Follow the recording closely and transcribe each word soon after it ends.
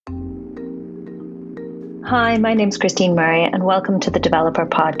Hi, my name's Christine Murray, and welcome to the Developer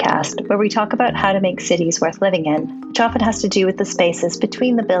Podcast, where we talk about how to make cities worth living in, which often has to do with the spaces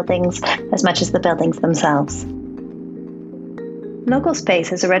between the buildings as much as the buildings themselves. Local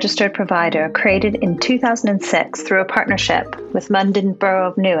Space is a registered provider created in 2006 through a partnership with London Borough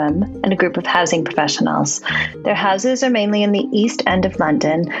of Newham and a group of housing professionals. Their houses are mainly in the East End of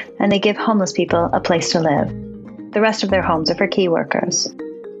London, and they give homeless people a place to live. The rest of their homes are for key workers.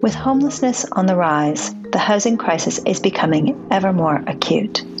 With homelessness on the rise, the housing crisis is becoming ever more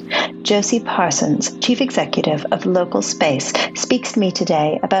acute. Josie Parsons, Chief Executive of Local Space, speaks to me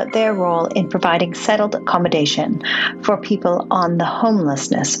today about their role in providing settled accommodation for people on the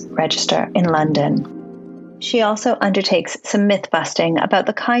homelessness register in London. She also undertakes some myth busting about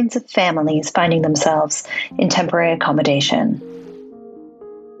the kinds of families finding themselves in temporary accommodation.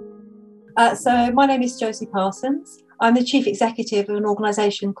 So my name is Josie Parsons. I'm the Chief Executive of an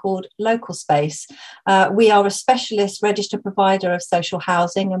organisation called Local Space. We are a specialist registered provider of social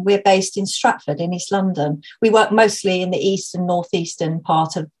housing, and we're based in Stratford in East London. We work mostly in the east and northeastern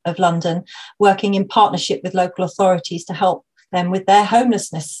part of London, working in partnership with local authorities to help them with their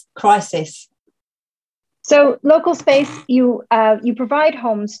homelessness crisis. So, Local Space, you provide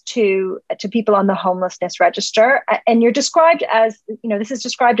homes to people on the homelessness register, and you're described as, this is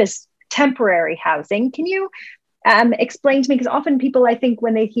described as temporary housing. Can you explain to me, because often people, I think,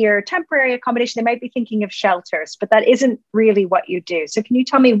 when they hear temporary accommodation, they might be thinking of shelters, but that isn't really what you do. So can you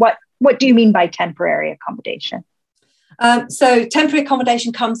tell me what do you mean by temporary accommodation? So temporary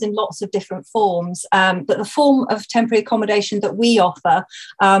accommodation comes in lots of different forms, but the form of temporary accommodation that we offer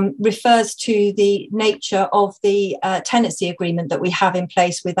refers to the nature of the tenancy agreement that we have in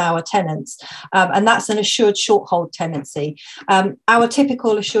place with our tenants, and that's an assured short hold tenancy. Our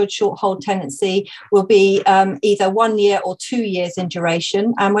typical assured short hold tenancy will be either 1 year or 2 years in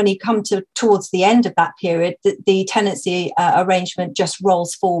duration, and when you come towards the end of that period, the tenancy arrangement just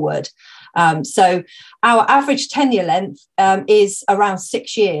rolls forward. So our average tenure length is around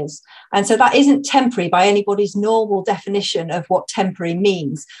 6 years. And so that isn't temporary by anybody's normal definition of what temporary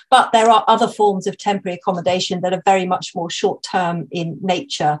means. But there are other forms of temporary accommodation that are very much more short term in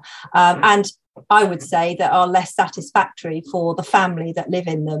nature. And I would say that are less satisfactory for the family that live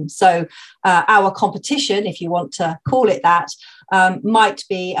in them. So our competition, if you want to call it that, might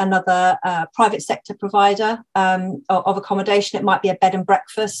be another private sector provider of accommodation. It might be a bed and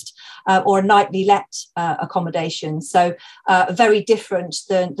breakfast or a nightly let accommodation. So very different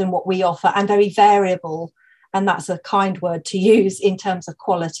than what we offer, and very variable. And that's a kind word to use in terms of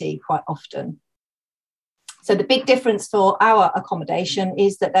quality quite often. So the big difference for our accommodation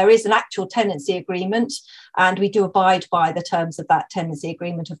is that there is an actual tenancy agreement, and we do abide by the terms of that tenancy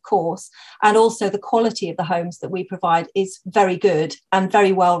agreement, of course. And also the quality of the homes that we provide is very good and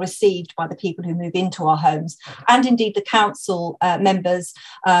very well received by the people who move into our homes, and indeed the council members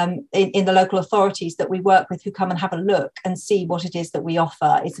in the local authorities that we work with who come and have a look and see what it is that we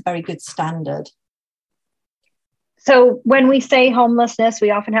offer. It's a very good standard. So when we say homelessness,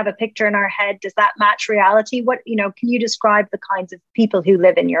 we often have a picture in our head. Does that match reality? Can you describe the kinds of people who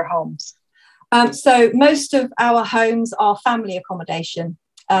live in your homes? So most of our homes are family accommodation.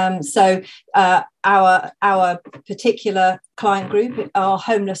 So our particular client group are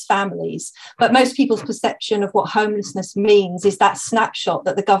homeless families, but most people's perception of what homelessness means is that snapshot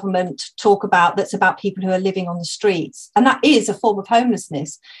that the government talk about, that's about people who are living on the streets, and that is a form of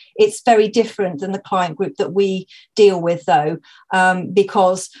homelessness. It's very different than the client group that we deal with, though,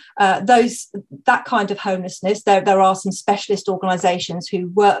 because that kind of homelessness, there are some specialist organisations who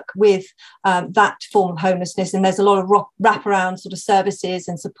work with that form of homelessness, and there's a lot of wraparound sort of services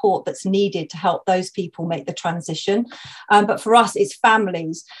and support that's needed to help those people make the transition. But for us, it's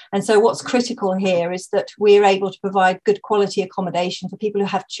families. And so what's critical here is that we're able to provide good quality accommodation for people who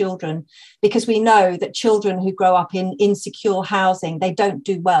have children, because we know that children who grow up in insecure housing, they don't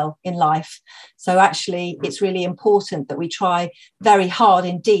do well in life. So actually, it's really important that we try very hard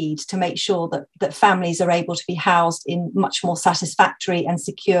indeed to make sure that families are able to be housed in much more satisfactory and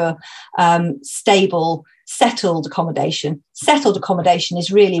secure, stable, settled accommodation. Settled accommodation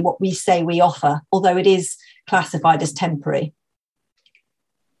is really what we say we offer, although it is classified as temporary.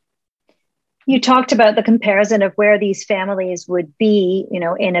 You talked about the comparison of where these families would be,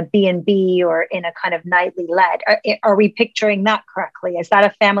 in a B&B or in a kind of nightly let. Are we picturing that correctly? Is that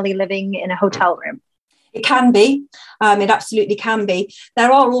a family living in a hotel room? It can be. It absolutely can be.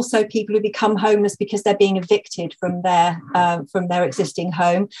 There are also people who become homeless because they're being evicted from their existing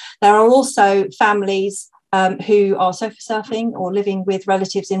home. There are also families who are sofa surfing or living with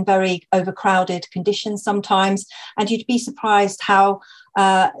relatives in very overcrowded conditions sometimes. And you'd be surprised how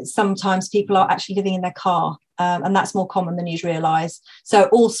sometimes people are actually living in their car. And that's more common than you'd realise. So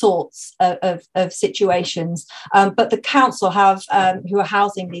all sorts of situations. But the council have, who are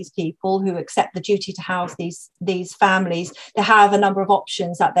housing these people, who accept the duty to house these families, they have a number of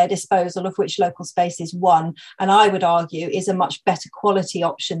options at their disposal, of which local space is one. And I would argue is a much better quality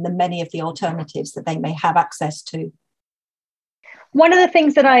option than many of the alternatives that they may have access to. One of the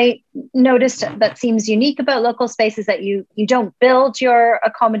things that I noticed that seems unique about local space is that you don't build your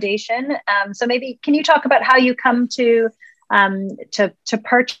accommodation. So maybe can you talk about how you come to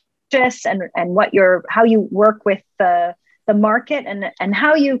purchase and how you work with the market and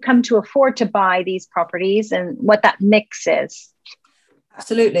how you come to afford to buy these properties and what that mix is?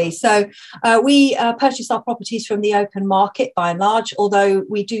 Absolutely. So we purchase our properties from the open market by and large, although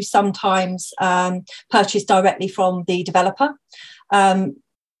we do sometimes purchase directly from the developer.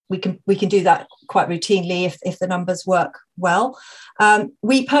 We can do that quite routinely if the numbers work well.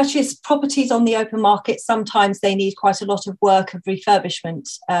 We purchase properties on the open market. Sometimes they need quite a lot of work of refurbishment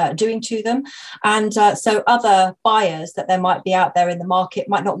doing to them. And so other buyers that there might be out there in the market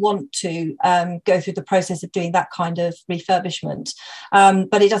might not want to go through the process of doing that kind of refurbishment.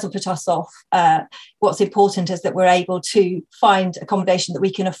 But it doesn't put us off. What's important is that we're able to find accommodation that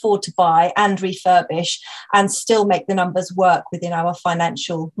we can afford to buy and refurbish and still make the numbers work within our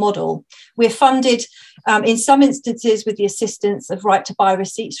financial model. We're funded in some instances with the assistance of right to buy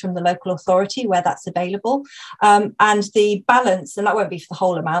receipts from the local authority where that's available. And the balance, and that won't be for the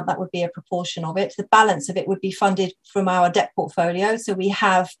whole amount, that would be a proportion of it. The balance of it would be funded from our debt portfolio. So we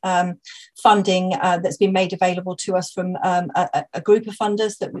have funding that's been made available to us from a group of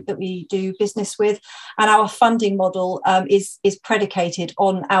funders that we do business with. And our funding model is predicated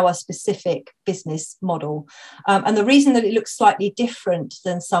on our specific business model. And the reason that it looks slightly different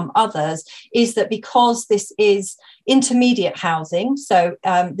than some others is that because this is intermediate housing, so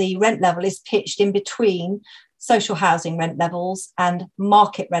the rent level is pitched in between social housing rent levels and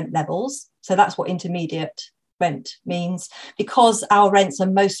market rent levels. So that's what intermediate rent means. Because our rents are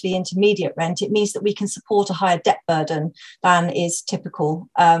mostly intermediate rent, it means that we can support a higher debt burden than is typical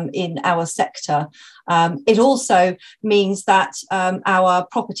in our sector. It also means that our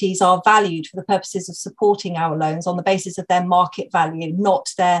properties are valued for the purposes of supporting our loans on the basis of their market value, not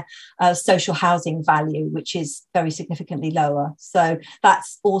their social housing value, which is very significantly lower. So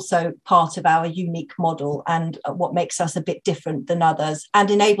that's also part of our unique model and what makes us a bit different than others and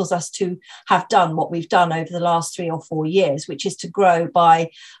enables us to have done what we've done over the last 3 or 4 years, which is to grow by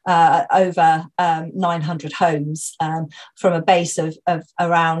over 900 homes from a base of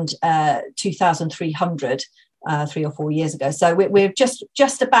around 2,300 3 or 4 years ago. So we're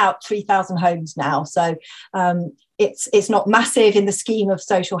just about 3,000 homes now. So it's not massive in the scheme of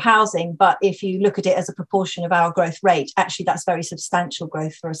social housing, but if you look at it as a proportion of our growth rate, actually that's very substantial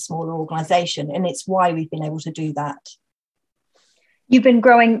growth for a smaller organisation, and it's why we've been able to do that. You've been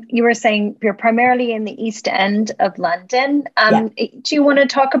growing, you were saying you're primarily in the East End of London. Yeah. Do you want to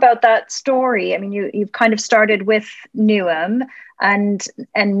talk about that story? I mean, you've kind of started with Newham, and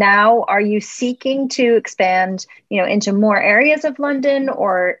now are you seeking to expand, into more areas of London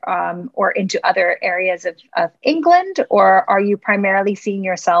or into other areas of England, or are you primarily seeing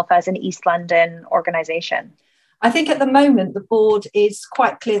yourself as an East London organisation? I think at the moment, the board is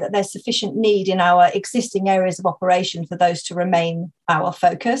quite clear that there's sufficient need in our existing areas of operation for those to remain our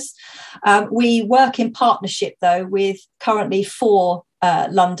focus. We work in partnership, though, with currently 4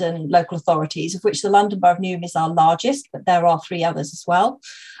 London local authorities, of which the London Borough of Newham is our largest, but there are 3 others as well.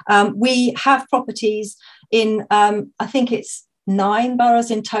 We have properties in, I think it's 9 boroughs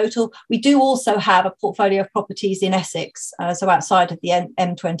in total. We do also have a portfolio of properties in Essex, so outside of the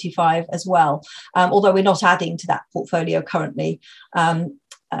M25 as well, although we're not adding to that portfolio currently.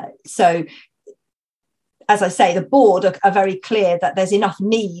 So, as I say, the board are very clear that there's enough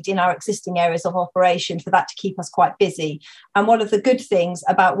need in our existing areas of operation for that to keep us quite busy. And one of the good things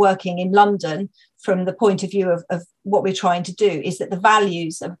about working in London from the point of view of what we're trying to do is that the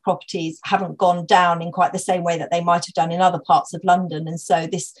values of properties haven't gone down in quite the same way that they might have done in other parts of London. And so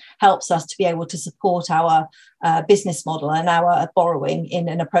this helps us to be able to support our business model and our borrowing in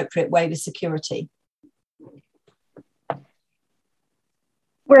an appropriate way with security.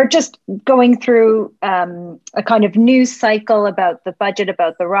 We're just going through a kind of news cycle about the budget,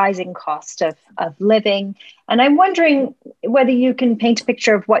 about the rising cost of living. And I'm wondering whether you can paint a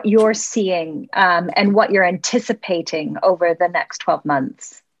picture of what you're seeing and what you're anticipating over the next 12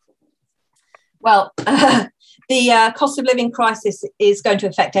 months. Well, the cost of living crisis is going to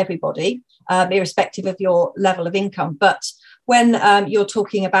affect everybody, irrespective of your level of income. But when you're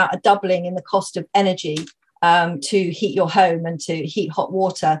talking about a doubling in the cost of energy, to heat your home and to heat hot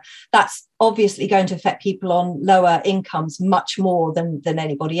water, that's obviously going to affect people on lower incomes much more than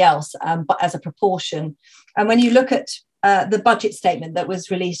anybody else, but as a proportion. And when you look at the budget statement that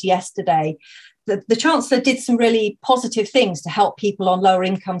was released yesterday, the Chancellor did some really positive things to help people on lower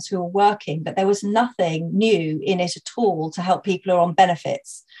incomes who are working, but there was nothing new in it at all to help people who are on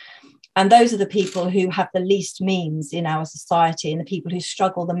benefits. And those are the people who have the least means in our society and the people who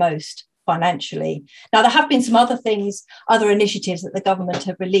struggle the most financially. Now, there have been some other things, other initiatives that the government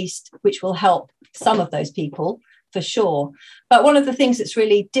have released, which will help some of those people, for sure. But one of the things that's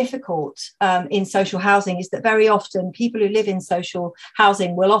really difficult in social housing is that very often people who live in social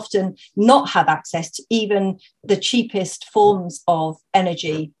housing will often not have access to even the cheapest forms of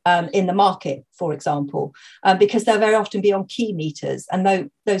energy in the market, for example, because they'll very often be on key meters. And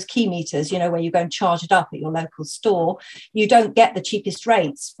those key meters, where you go and charge it up at your local store, you don't get the cheapest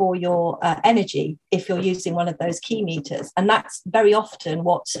rates for your energy if you're using one of those key meters. And that's very often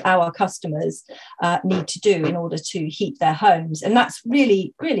what our customers need to do in order to heat their homes. And that's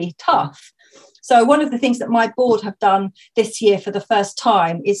really, really tough. So one of the things that my board have done this year for the first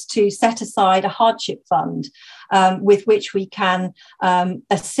time is to set aside a hardship fund with which we can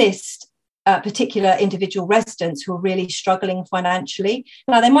assist particular individual residents who are really struggling financially.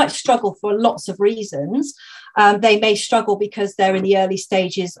 Now, they might struggle for lots of reasons. They may struggle because they're in the early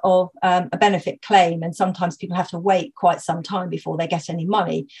stages of a benefit claim, and sometimes people have to wait quite some time before they get any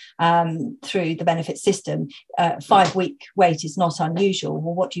money through the benefit system. 5-week wait is not unusual.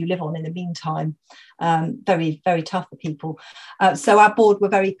 Well, what do you live on in the meantime? Very, very tough for people. So our board were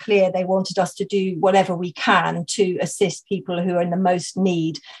very clear. They wanted us to do whatever we can to assist people who are in the most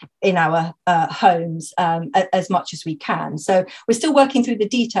need in our homes as much as we can. So we're still working through the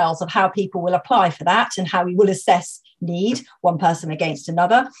details of how people will apply for that and how we will assess need, one person against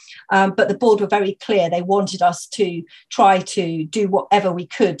another. But the board were very clear. They wanted us to try to do whatever we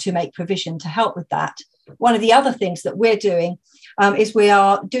could to make provision to help with that. One of the other things that we're doing is we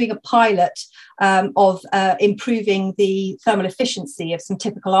are doing a pilot of improving the thermal efficiency of some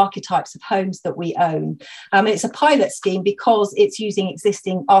typical archetypes of homes that we own. It's a pilot scheme because it's using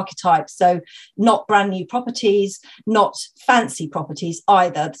existing archetypes, so not brand new properties, not fancy properties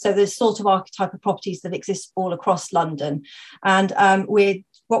either. So there's sort of archetype of properties that exist all across London. And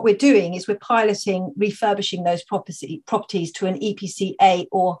what we're doing is we're piloting refurbishing those properties to an EPC A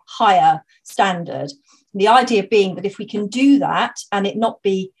or higher standard. The idea being that if we can do that and it not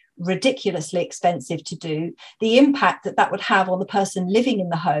be ridiculously expensive to do, the impact that would have on the person living in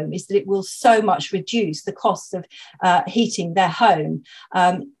the home is that it will so much reduce the costs of heating their home,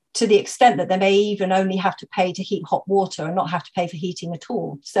 to the extent that they may even only have to pay to heat hot water and not have to pay for heating at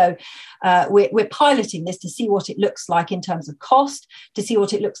all. So we're piloting this to see what it looks like in terms of cost, to see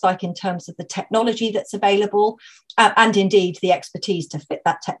what it looks like in terms of the technology that's available, and indeed the expertise to fit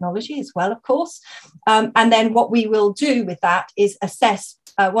that technology as well, of course. And then what we will do with that is assess,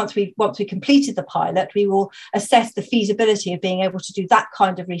 once we completed the pilot, we will assess the feasibility of being able to do that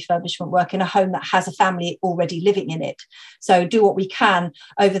kind of refurbishment work in a home that has a family already living in it. So do what we can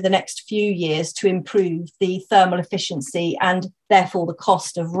over the next few years to improve the thermal efficiency and therefore the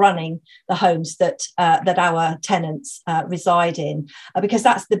cost of running the homes that our tenants reside in, because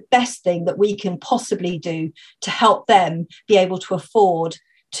that's the best thing that we can possibly do to help them be able to afford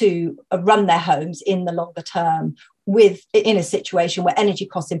to run their homes in the longer term in a situation where energy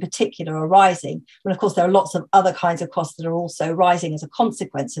costs in particular are rising. And of course, there are lots of other kinds of costs that are also rising as a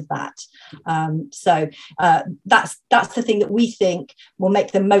consequence of that. So that's the thing that we think will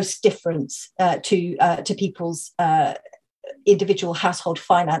make the most difference to people's individual household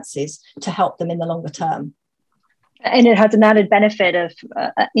finances to help them in the longer term. And it has an added benefit of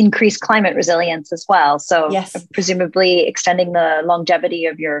increased climate resilience as well. So yes, presumably extending the longevity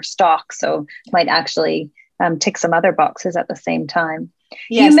of your stock. So might actually tick some other boxes at the same time.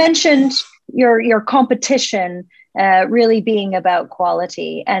 Yes. You mentioned your competition really being about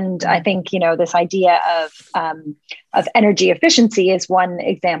quality. And I think, this idea of energy efficiency is one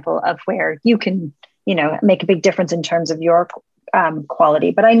example of where you can, make a big difference in terms of your quality.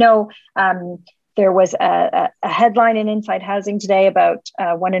 But I know there was a headline in Inside Housing today about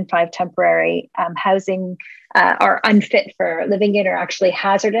 1 in 5 temporary housing are unfit for living in or actually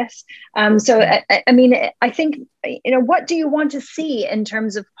hazardous. So, I think, what do you want to see in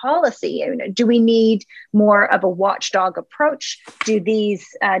terms of policy? Do we need more of a watchdog approach? Does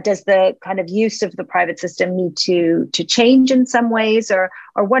the kind of use of the private system need to change in some ways? Or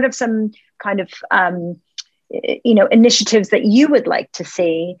what of some kind of initiatives that you would like to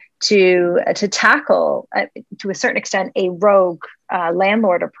see to tackle, to a certain extent, a rogue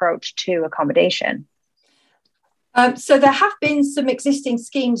landlord approach to accommodation? So there have been some existing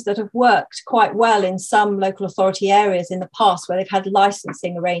schemes that have worked quite well in some local authority areas in the past, where they've had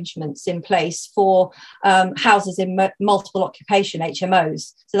licensing arrangements in place for houses in multiple occupation,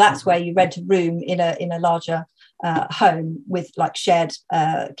 HMOs. So that's where you rent a room in a larger home with like shared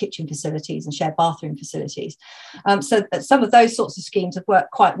kitchen facilities and shared bathroom facilities. So some of those sorts of schemes have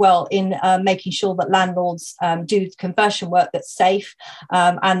worked quite well in making sure that landlords do conversion work that's safe,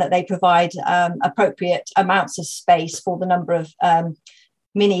 and that they provide appropriate amounts of space for the number of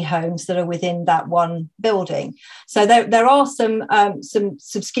mini homes that are within that one building. So there are some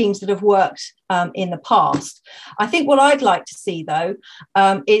schemes that have worked in the past. I think what I'd like to see, though,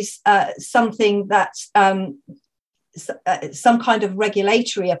 is something that's some kind of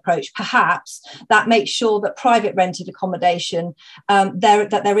regulatory approach, perhaps, that makes sure that private rented accommodation,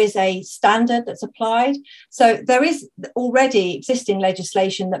 that there is a standard that's applied. So there is already existing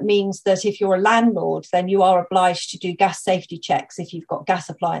legislation that means that if you're a landlord, then you are obliged to do gas safety checks if you've got gas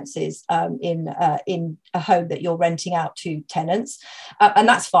appliances in a home that you're renting out to tenants. And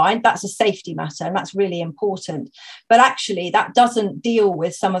that's fine. That's a safety matter, and that's really important. But actually, that doesn't deal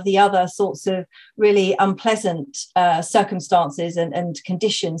with some of the other sorts of really unpleasant circumstances and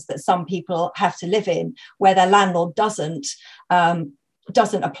conditions that some people have to live in, where their landlord doesn't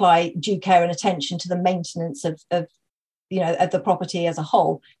apply due care and attention to the maintenance of the property as a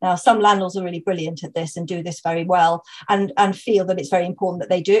whole. Now, some landlords are really brilliant at this and do this very well, and feel that it's very important that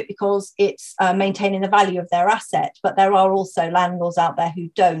they do it because it's maintaining the value of their asset. But there are also landlords out there who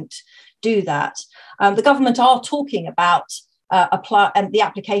don't do that. The government are talking about the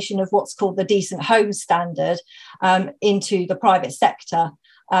application of what's called the Decent Home Standard into the private sector.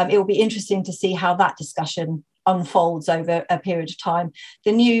 It will be interesting to see how that discussion unfolds over a period of time.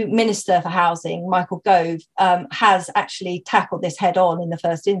 The new Minister for Housing, Michael Gove, has actually tackled this head on in the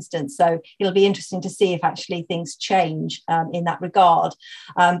first instance. So it'll be interesting to see if actually things change in that regard.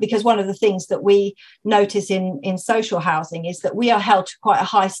 Because one of the things that we notice in social housing is that we are held to quite a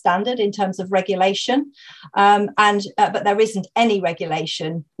high standard in terms of regulation. But there isn't any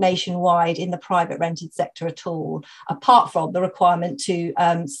regulation nationwide in the private rented sector at all, apart from the requirement to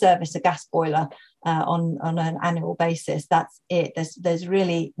service a gas boiler on an annual basis. That's it. There's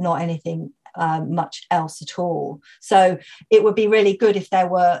really not anything much else at all. So it would be really good if there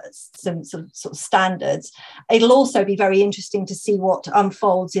were some sort of standards. It'll also be very interesting to see what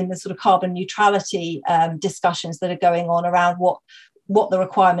unfolds in the sort of carbon neutrality discussions that are going on around what the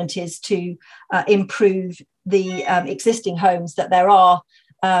requirement is to improve the existing homes that there are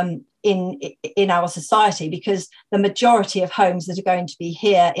in our society, because the majority of homes that are going to be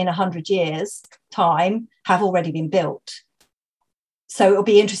here in 100 years' time have already been built. So it'll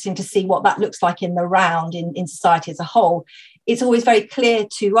be interesting to see what that looks like in the round in society as a whole. It's always very clear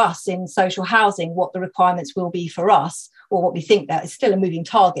to us in social housing what the requirements will be for us, or what we think that is still a moving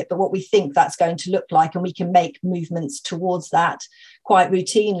target, but what we think that's going to look like, and we can make movements towards that quite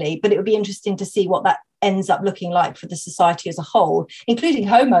routinely. But it would be interesting to see what that ends up looking like for the society as a whole, including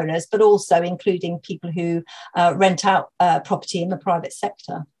homeowners, but also including people who rent out property in the private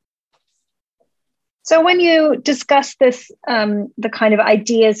sector. So when you discuss this, the kind of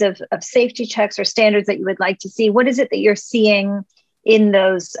ideas of safety checks or standards that you would like to see, what is it that you're seeing in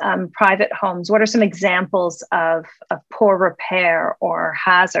those private homes? What are some examples of poor repair or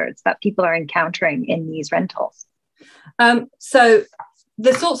hazards that people are encountering in these rentals? So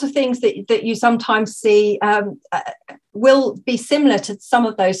the sorts of things that you sometimes see will be similar to some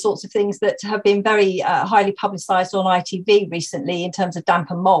of those sorts of things that have been very highly publicised on ITV recently in terms of damp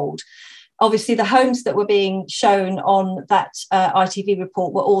and mould. Obviously, the homes that were being shown on that ITV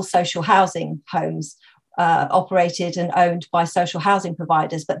report were all social housing homes operated and owned by social housing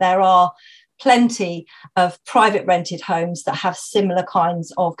providers, but there are plenty of private rented homes that have similar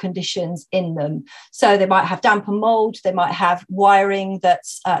kinds of conditions in them. So they might have damp and mould, they might have wiring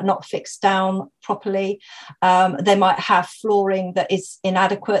that's not fixed down properly, they might have flooring that is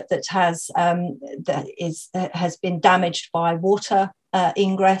inadequate, that has been damaged by water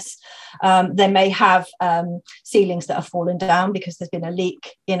ingress. They may have ceilings that have fallen down because there's been a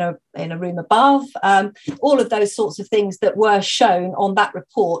leak in a room above. All of those sorts of things that were shown on that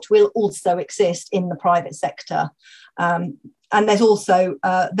report will also exist in the private sector. And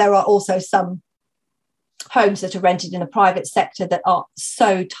there are also some homes that are rented in the private sector that are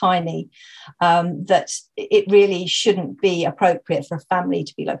so tiny that it really shouldn't be appropriate for a family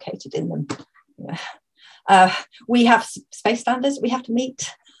to be located in them. We have space standards we have to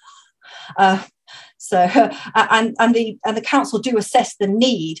meet. So and the council do assess the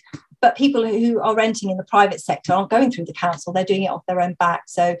need, but people who are renting in the private sector aren't going through the council; they're doing it off their own back.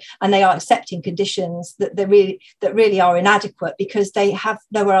 So, and they are accepting conditions that really are inadequate because they have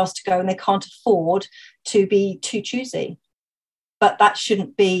nowhere else to go and they can't afford to be too choosy. But that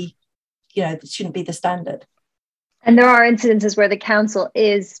shouldn't be, it shouldn't be the standard. And there are incidences where the council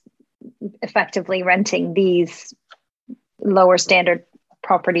is effectively renting these lower standard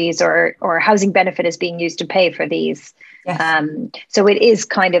properties, or housing benefit is being used to pay for these. Yes. So it is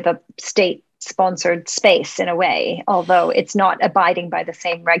kind of a state-sponsored space in a way, although it's not abiding by the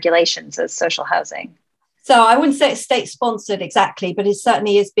same regulations as social housing. So I wouldn't say it's state-sponsored exactly, but it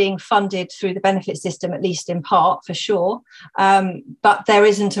certainly is being funded through the benefit system, at least in part, for sure. But there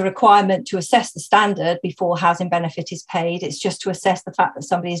isn't a requirement to assess the standard before housing benefit is paid. It's just to assess the fact that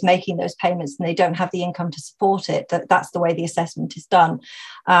somebody is making those payments and they don't have the income to support it. That's the way the assessment is done.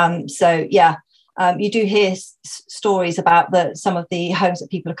 You do hear stories about some of the homes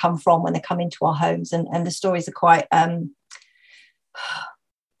that people have come from when they come into our homes, and the stories are quite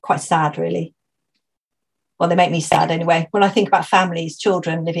sad, really. Well, they make me sad anyway. When I think about families,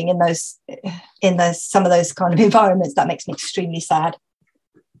 children living in some of those kind of environments, that makes me extremely sad.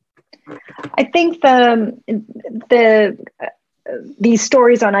 I think these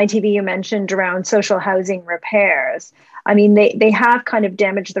stories on ITV you mentioned around social housing repairs, I mean, they have kind of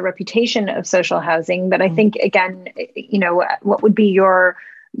damaged the reputation of social housing. But I think, again, what would be your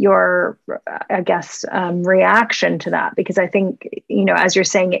I guess reaction to that? Because I think, as you're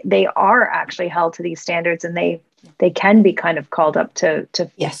saying, they are actually held to these standards, and they can be kind of called up to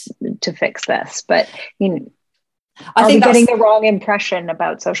fix this. But I think getting the wrong impression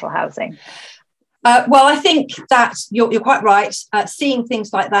about social housing. Well, I think that you're quite right. Seeing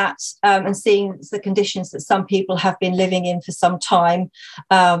things like that and seeing the conditions that some people have been living in for some time,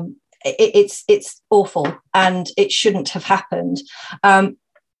 it's awful, and it shouldn't have happened.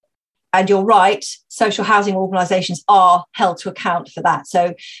 And you're right, social housing organisations are held to account for that.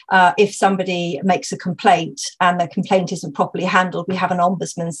 So if somebody makes a complaint and the complaint isn't properly handled, we have an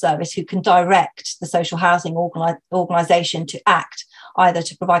ombudsman service who can direct the social housing organisation to act, either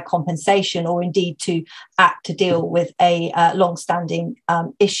to provide compensation or indeed to act to deal with a long-standing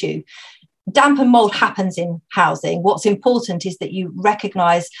issue. Damp and mould happens in housing. What's important is that you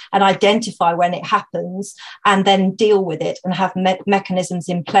recognise and identify when it happens and then deal with it and have mechanisms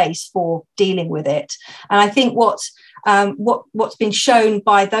in place for dealing with it. And I think what's been shown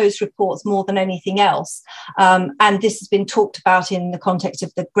by those reports more than anything else, and this has been talked about in the context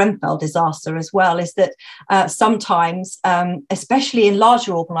of the Grenfell disaster as well, is that sometimes, especially in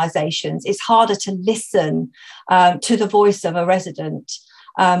larger organisations, it's harder to listen to the voice of a resident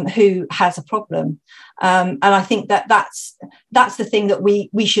who has a problem. And I think that's the thing that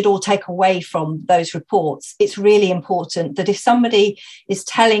we should all take away from those reports. It's really important that if somebody is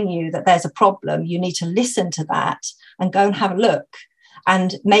telling you that there's a problem, you need to listen to that and go and have a look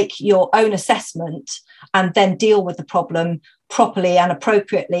and make your own assessment and then deal with the problem properly and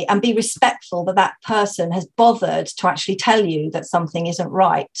appropriately, and be respectful that that person has bothered to actually tell you that something isn't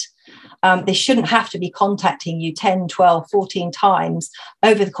right. They shouldn't have to be contacting you 10, 12, 14 times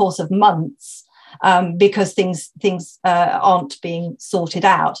over the course of months because things aren't being sorted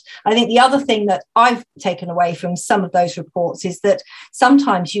out. I think the other thing that I've taken away from some of those reports is that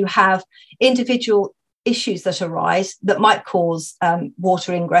sometimes you have individual issues that arise that might cause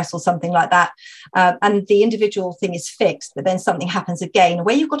water ingress or something like that, and the individual thing is fixed, but then something happens again,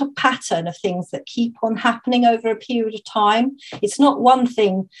 where you've got a pattern of things that keep on happening over a period of time. It's not one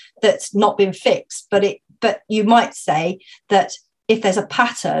thing that's not been fixed, but you might say that if there's a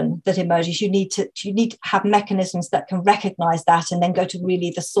pattern that emerges, you need to have mechanisms that can recognise that and then go to really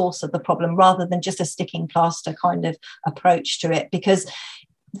the source of the problem, rather than just a sticking plaster kind of approach to it. Because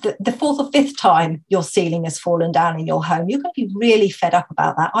the fourth or fifth time your ceiling has fallen down in your home, you're going to be really fed up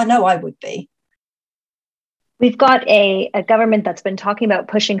about that. I know I would be. We've got a government that's been talking about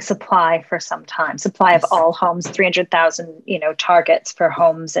pushing supply for some time, supply of all homes, 300,000, targets for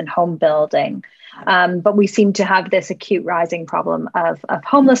homes and home building. But we seem to have this acute rising problem of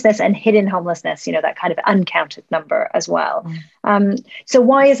homelessness and hidden homelessness, that kind of uncounted number as well. So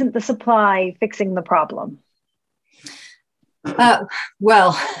why isn't the supply fixing the problem? The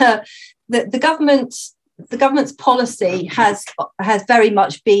government's policy has very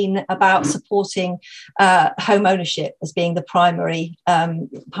much been about supporting home ownership as being the primary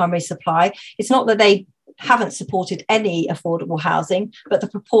supply. It's not that they haven't supported any affordable housing, but the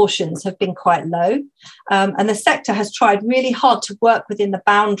proportions have been quite low. And the sector has tried really hard to work within the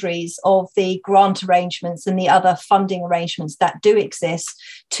boundaries of the grant arrangements and the other funding arrangements that do exist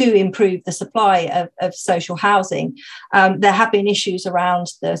to improve the supply of social housing. There have been issues around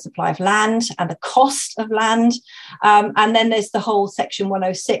the supply of land and the cost of land. And then there's the whole Section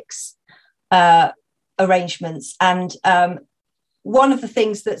 106 arrangements. And one of the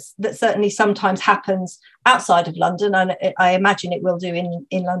things that certainly sometimes happens outside of London, and I imagine it will do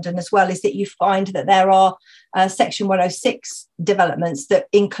in London as well, is that you find that there are Section 106 developments that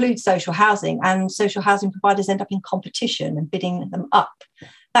include social housing, and social housing providers end up in competition and bidding them up.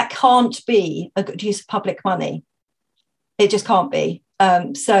 That can't be a good use of public money. It just can't be.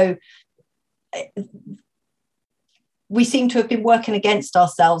 So we seem to have been working against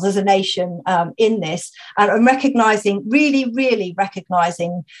ourselves as a nation in this, and really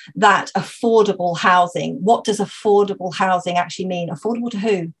recognizing that affordable housing. What does affordable housing actually mean? Affordable to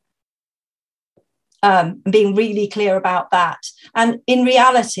who? Being really clear about that. And in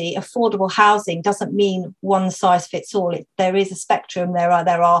reality, affordable housing doesn't mean one size fits all. There is a spectrum. There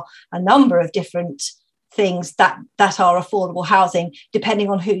are a number of different things that are affordable housing, depending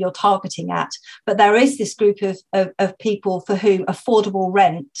on who you're targeting at. But there is this group of people for whom affordable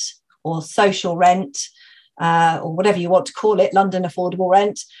rent or social rent, or whatever you want to call it, London affordable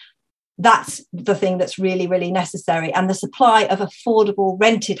rent, that's the thing that's really, really necessary. And the supply of affordable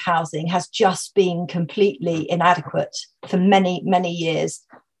rented housing has just been completely inadequate for many, many years.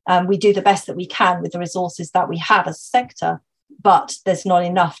 We do the best that we can with the resources that we have as a sector, but there's not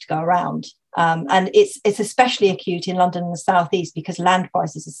enough to go around. And it's especially acute in London and the southeast because land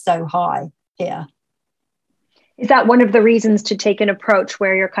prices are so high here. Is that one of the reasons to take an approach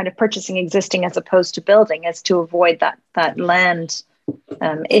where you're kind of purchasing existing as opposed to building, as to avoid that land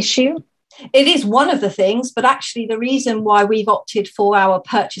issue? It is one of the things, but actually the reason why we've opted for our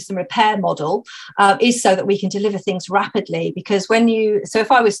purchase and repair model is so that we can deliver things rapidly. Because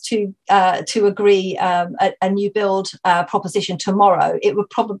if I was to agree a new build proposition tomorrow, it would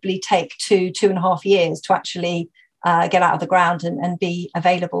probably take 2.5 years to actually get out of the ground and be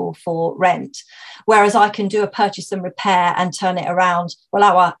available for rent. Whereas I can do a purchase and repair and turn it around. Well,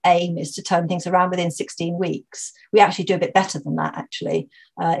 our aim is to turn things around within 16 weeks. We actually do a bit better than that, actually,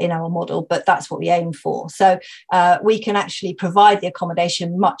 in our model, but that's what we aim for. So we can actually provide the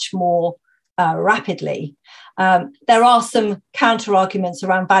accommodation much more rapidly. There are some counter arguments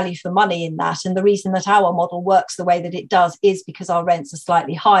around value for money in that, and the reason that our model works the way that it does is because our rents are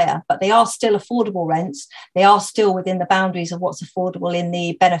slightly higher, but they are still affordable rents. They are still within the boundaries of what's affordable in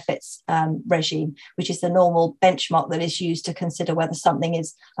the benefits regime, which is the normal benchmark that is used to consider whether something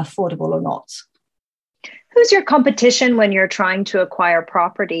is affordable or not. Who's your competition when you're trying to acquire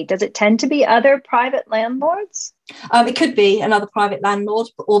property? Does it tend to be other private landlords? It could be another private landlord,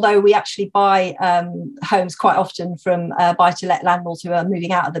 although we actually buy homes quite often from buy-to-let landlords who are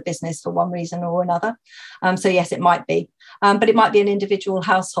moving out of the business for one reason or another. So yes, it might be. But it might be an individual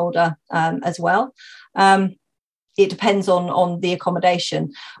householder as well. It depends on the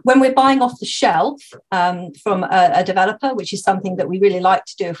accommodation. When we're buying off the shelf from a developer, which is something that we really like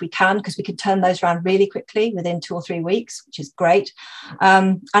to do if we can, because we can turn those around really quickly within 2 or 3 weeks, which is great.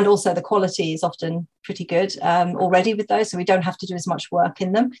 And also the quality is often pretty good already with those, so we don't have to do as much work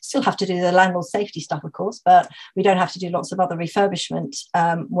in them. Still have to do the landlord safety stuff, of course, but we don't have to do lots of other refurbishment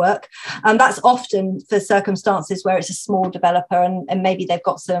work. And that's often for circumstances where it's a small developer and maybe they've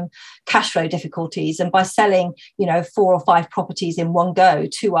got some cash flow difficulties, and by selling 4 or 5 properties in one go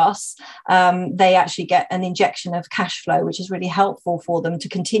to us, they actually get an injection of cash flow, which is really helpful for them to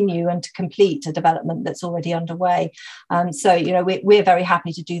continue and to complete a development that's already underway. So we're very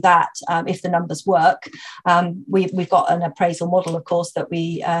happy to do that if the numbers work. We've got an appraisal model, of course, that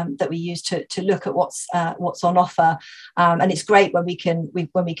we use to look at what's on offer, and it's great when we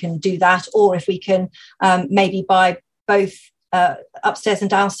can do that, or if we can maybe buy both upstairs and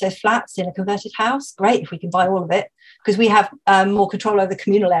downstairs flats in a converted house. Great if we can buy all of it, because we have more control over the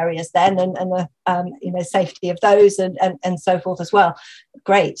communal areas then, and the safety of those and so forth as well.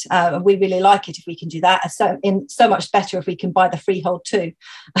 Great, we really like it if we can do that. So much better if we can buy the freehold too,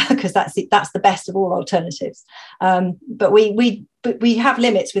 because that's the best of all alternatives. But we have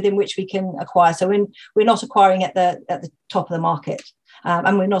limits within which we can acquire. So we're not acquiring at the top of the market,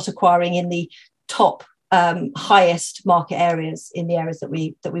 and we're not acquiring in the top highest market areas in the areas that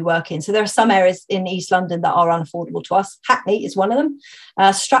we work in. So there are some areas in East London that are unaffordable to us. Hackney is one of them.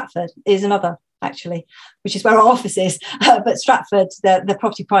 Stratford is another, actually, which is where our office is. But Stratford, the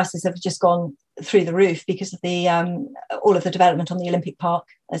property prices have just gone through the roof because of the all of the development on the Olympic Park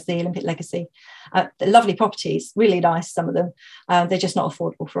as the Olympic Legacy. Lovely properties, really nice, some of them. They're just not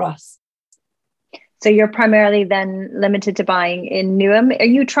affordable for us. So you're primarily then limited to buying in Newham. Are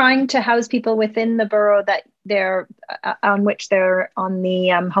you trying to house people within the borough that they're on which they're on the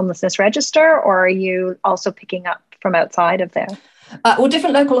homelessness register, or are you also picking up from outside of there? Well,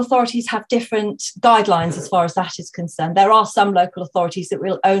 different local authorities have different guidelines as far as that is concerned. There are some local authorities that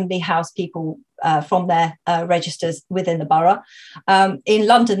will only house people from their registers within the borough. In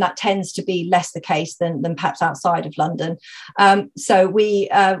London, that tends to be less the case than perhaps outside of London. So we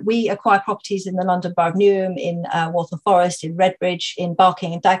acquire properties in the London Borough of Newham, in Waltham Forest, in Redbridge, in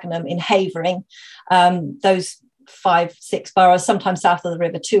Barking and Dagenham, in Havering. Those 5-6 boroughs, sometimes south of the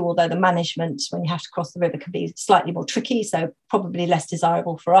river too, although the management when you have to cross the river can be slightly more tricky, so probably less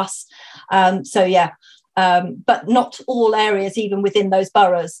desirable for us. But not all areas, even within those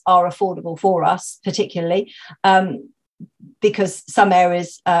boroughs, are affordable for us, particularly because some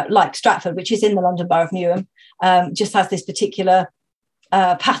areas like Stratford, which is in the London Borough of Newham, just has this particular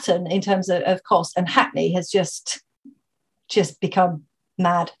pattern in terms of cost, and Hackney has just become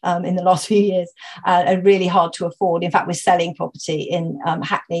mad in the last few years, and really hard to afford. In fact, we're selling property in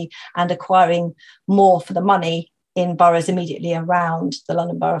Hackney and acquiring more for the money in boroughs immediately around the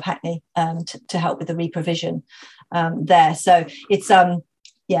London Borough of Hackney to help with the reprovision there. So it's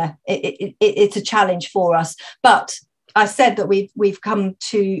it's a challenge for us. But I said that we've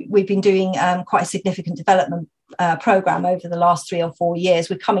been doing quite a significant development programme over the last 3 or 4 years.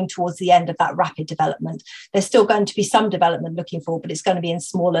 We're coming towards the end of that rapid development. There's still going to be some development looking for, but it's going to be in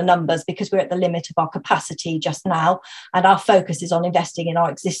smaller numbers because we're at the limit of our capacity just now, and our focus is on investing in our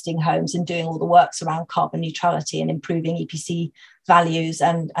existing homes and doing all the works around carbon neutrality and improving EPC values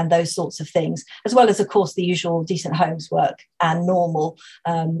and those sorts of things, as well as, of course, the usual decent homes work and normal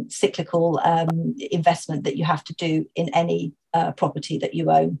cyclical investment that you have to do in any property that you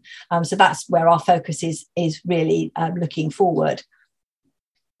own. So that's where our focus is really looking forward.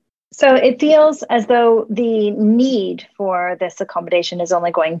 So it feels as though the need for this accommodation is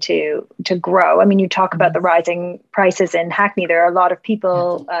only going to grow. I mean, you talk about the rising prices in Hackney. There are a lot of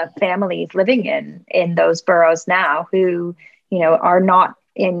people, families living in those boroughs now who, are not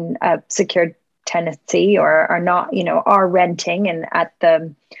in a secured tenancy or are not, are renting and at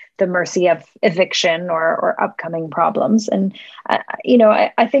the mercy of eviction or upcoming problems. And,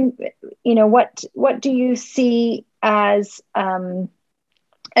 I think, what do you see as a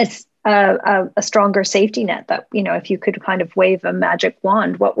stronger safety net that, if you could kind of wave a magic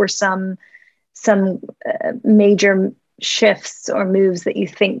wand, what were some major shifts or moves that you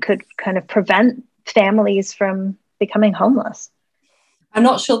think could kind of prevent families from becoming homeless? I'm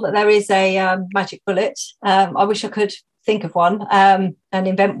not sure that there is a magic bullet. I wish I could think of one and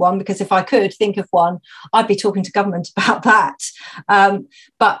invent one, because if I could think of one, I'd be talking to government about that.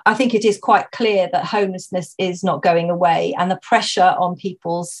 But I think it is quite clear that homelessness is not going away, and the pressure on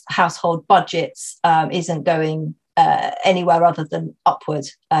people's household budgets isn't going anywhere other than upward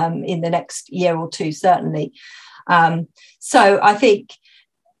in the next year or two, certainly. So I think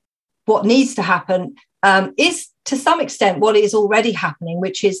what needs to happen is, to some extent, what is already happening,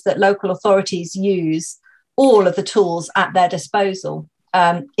 which is that local authorities use all of the tools at their disposal,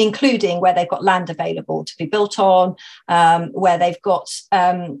 including where they've got land available to be built on, where they've got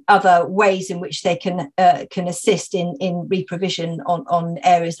other ways in which they can assist in reprovision on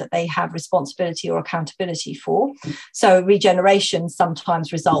areas that they have responsibility or accountability for. So regeneration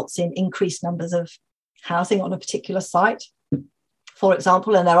sometimes results in increased numbers of housing on a particular site, for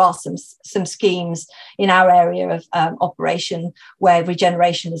example, and there are some schemes in our area of operation where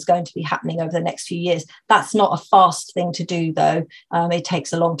regeneration is going to be happening over the next few years. That's not a fast thing to do, though. It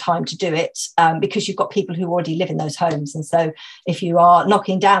takes a long time to do it because you've got people who already live in those homes. And so if you are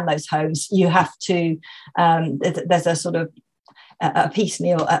knocking down those homes, you have to, there's a sort of a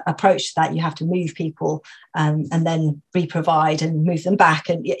piecemeal approach to that. You have to move people and then reprovide and move them back,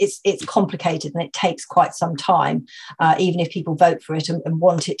 and it's complicated and it takes quite some time. Even if people vote for it and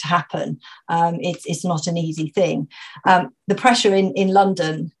want it to happen, it's not an easy thing. The pressure in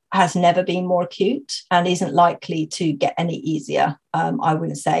London has never been more acute and isn't likely to get any easier, I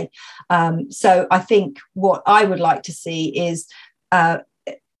wouldn't say. So I think what I would like to see is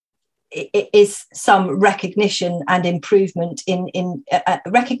some recognition and improvement in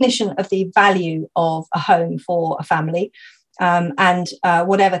recognition of the value of a home for a family, and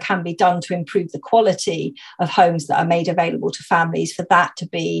whatever can be done to improve the quality of homes that are made available to families, for that to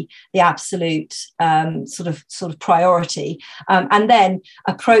be the absolute sort of priority, and then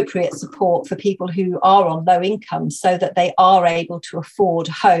appropriate support for people who are on low income, so that they are able to afford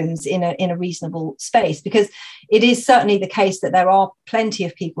homes in a reasonable space. Because it is certainly the case that there are plenty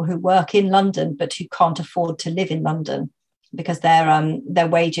of people who work in London but who can't afford to live in London because their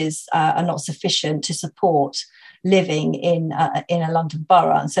wages are not sufficient to support living in a London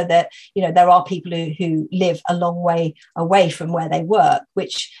borough. And so that, there are people who live a long way away from where they work,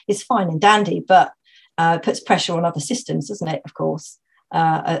 which is fine and dandy, but puts pressure on other systems, doesn't it, of course,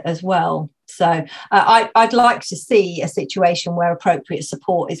 as well. So I'd like to see a situation where appropriate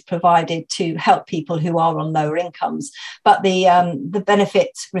support is provided to help people who are on lower incomes. But the benefit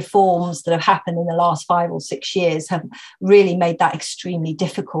reforms that have happened in the last 5 or 6 years have really made that extremely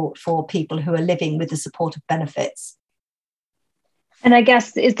difficult for people who are living with the support of benefits. And I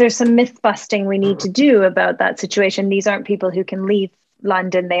guess, is there some myth busting we need to do about that situation? These aren't people who can leave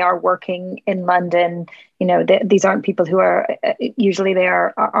London. They are working in London. These aren't people who are, usually they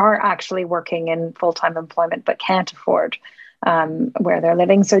are actually working in full-time employment but can't afford where they're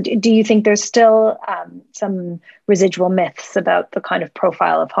living. So do you think there's still some residual myths about the kind of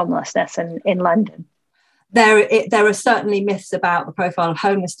profile of homelessness in London? There are certainly myths about the profile of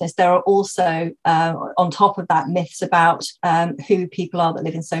homelessness. There are also, on top of that, myths about who people are that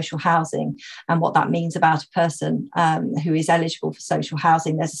live in social housing and what that means about a person who is eligible for social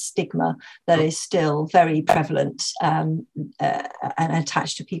housing. There's a stigma that is still very prevalent and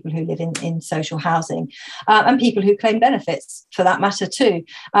attached to people who live in social housing, and people who claim benefits, for that matter, too.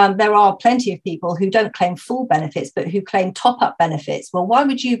 There are plenty of people who don't claim full benefits, but who claim top-up benefits. Well, why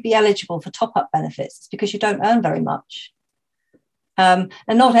would you be eligible for top-up benefits? It's because you don't earn very much. And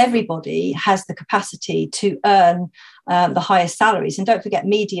not everybody has the capacity to earn the highest salaries. And don't forget,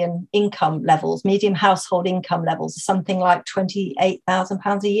 median household income levels are something like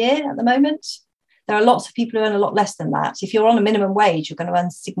 £28,000 a year at the moment. There are lots of people who earn a lot less than that. If you're on a minimum wage, you're going to earn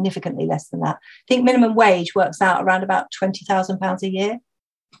significantly less than that. I think minimum wage works out around about £20,000 a year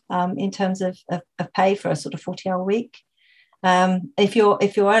in terms of pay for a sort of 40-hour week. If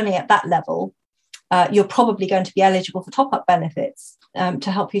you're only at that level, you're probably going to be eligible for top-up benefits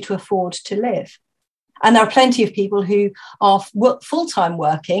to help you to afford to live. And there are plenty of people who are full-time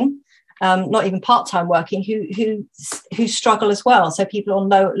working, not even part-time working, who struggle as well. So people on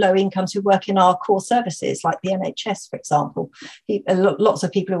low incomes who work in our core services, like the NHS, for example. Lots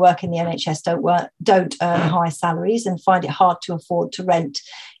of people who work in the NHS don't earn high salaries and find it hard to afford to rent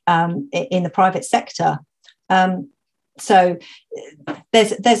in the private sector. So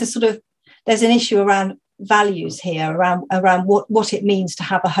there's an issue around values here, around what it means to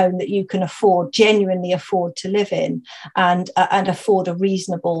have a home that you can genuinely afford to live in, and afford a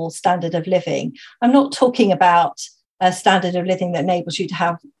reasonable standard of living. I'm not talking about a standard of living that enables you to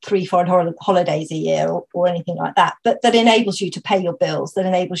have 3 foreign holidays a year or anything like that, but that enables you to pay your bills, that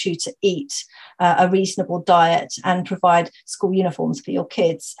enables you to eat a reasonable diet and provide school uniforms for your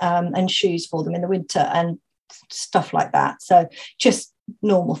kids, and shoes for them in the winter and stuff like that. So just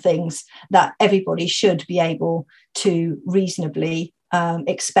normal things that everybody should be able to reasonably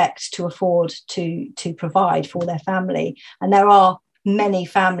expect to afford to provide for their family. And there are many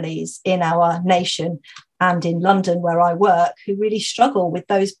families in our nation and in London, where I work, who really struggle with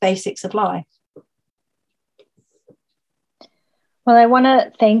those basics of life. Well, I want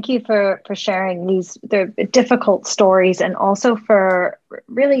to thank you for sharing they're difficult stories, and also for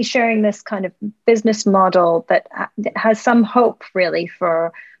really sharing this kind of business model that has some hope, really,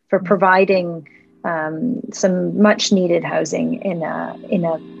 for providing some much needed housing in a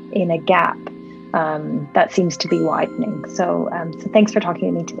gap that seems to be widening. So thanks for talking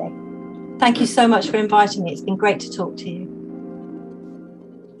to me today. Thank you so much for inviting me. It's been great to talk to you.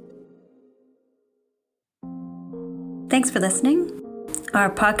 Thanks for listening. Our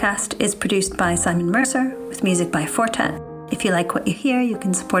podcast is produced by Simon Mercer with music by Fortet. If you like what you hear, you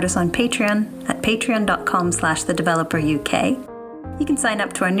can support us on Patreon at patreon.com/thedeveloperuk. You can sign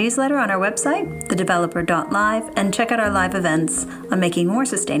up to our newsletter on our website, thedeveloper.live, and check out our live events on making more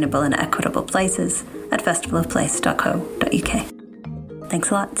sustainable and equitable places at festivalofplace.co.uk. Thanks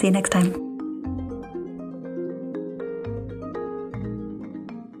a lot. See you next time.